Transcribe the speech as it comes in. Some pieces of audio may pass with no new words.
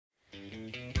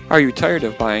Are you tired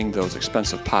of buying those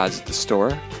expensive pods at the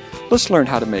store? Let's learn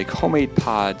how to make homemade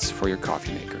pods for your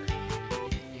coffee maker.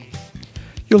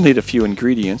 You'll need a few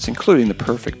ingredients, including the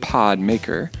perfect pod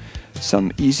maker,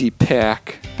 some Easy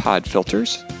Pack pod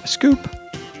filters, a scoop,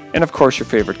 and of course your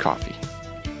favorite coffee.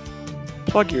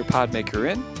 Plug your pod maker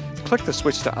in, click the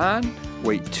switch to on,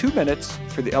 wait 2 minutes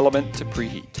for the element to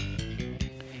preheat.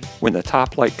 When the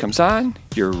top light comes on,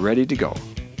 you're ready to go.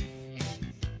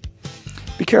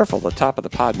 Be careful, the top of the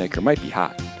pod maker might be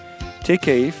hot. Take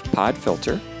a pod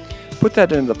filter, put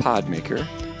that into the pod maker,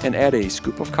 and add a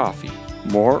scoop of coffee,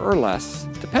 more or less,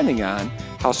 depending on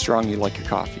how strong you like your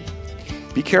coffee.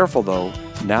 Be careful though,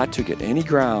 not to get any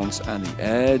grounds on the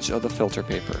edge of the filter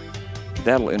paper.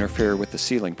 That'll interfere with the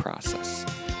sealing process.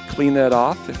 Clean that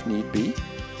off if need be.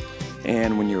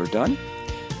 And when you're done,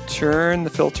 turn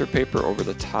the filter paper over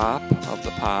the top of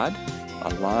the pod,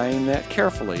 align that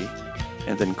carefully,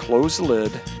 and then close the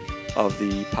lid of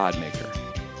the pod maker.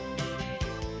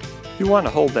 You want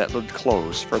to hold that lid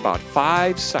closed for about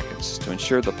 5 seconds to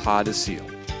ensure the pod is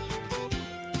sealed.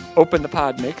 Open the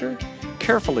pod maker,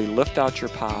 carefully lift out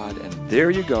your pod, and there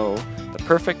you go, the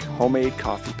perfect homemade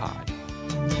coffee pod.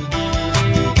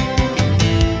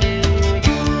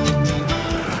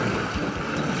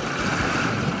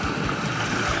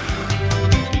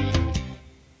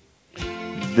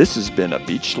 This has been a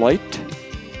Beach Light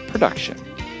production.